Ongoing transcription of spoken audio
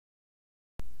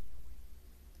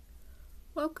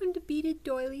Welcome to Beaded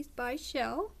Doilies by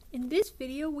Shell. In this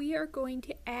video we are going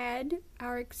to add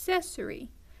our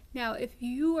accessory. Now if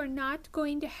you are not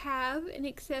going to have an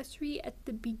accessory at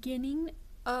the beginning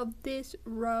of this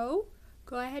row,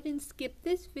 go ahead and skip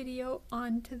this video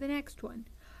on to the next one.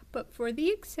 But for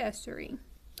the accessory,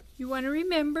 you want to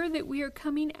remember that we are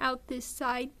coming out this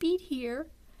side bead here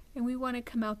and we want to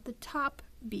come out the top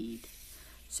bead.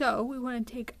 So we want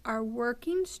to take our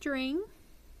working string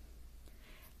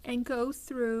and go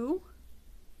through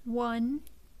one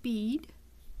bead,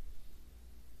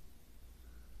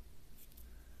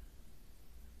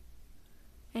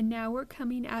 and now we're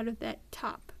coming out of that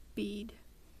top bead.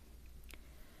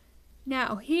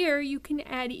 Now here you can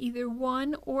add either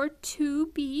one or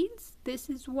two beads. This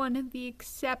is one of the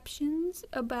exceptions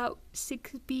about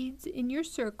 6 beads in your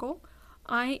circle.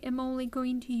 I am only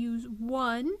going to use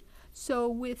one, so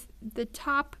with the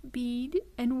top bead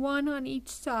and one on each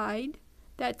side,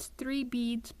 that's 3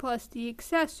 beads plus the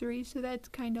accessory, so that's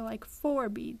kind of like 4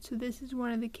 beads. So this is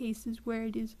one of the cases where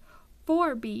it is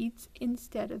 4 beads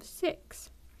instead of 6.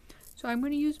 So I'm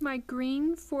going to use my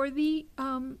green for the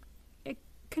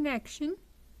connection.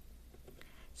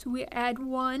 So we add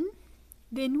one,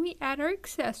 then we add our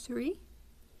accessory,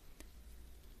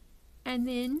 and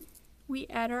then we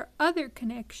add our other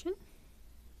connection.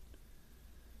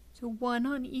 So one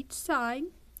on each side,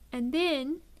 and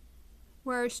then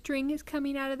where our string is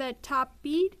coming out of that top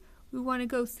bead, we want to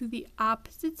go through the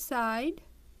opposite side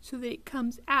so that it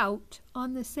comes out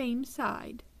on the same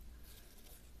side.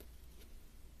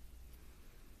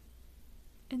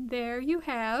 And there you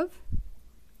have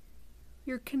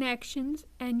your connections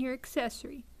and your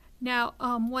accessory. Now,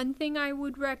 one thing I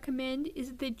would recommend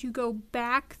is that you go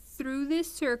back through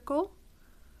this circle,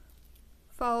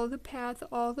 follow the path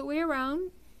all the way around,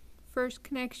 first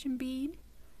connection bead,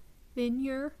 then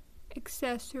your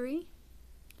accessory,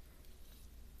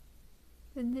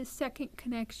 then this second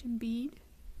connection bead,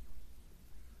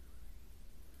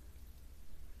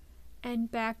 and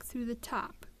back through the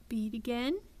top bead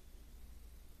again.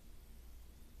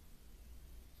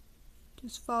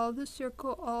 Just follow the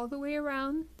circle all the way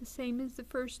around, the same as the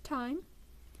first time,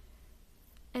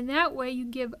 and that way you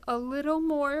give a little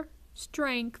more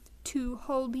strength to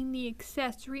holding the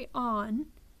accessory on,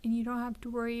 and you don't have to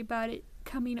worry about it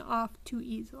coming off too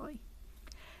easily.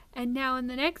 And now in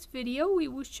the next video we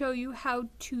will show you how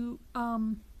to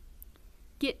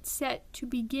get set to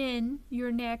begin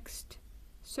your next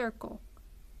circle.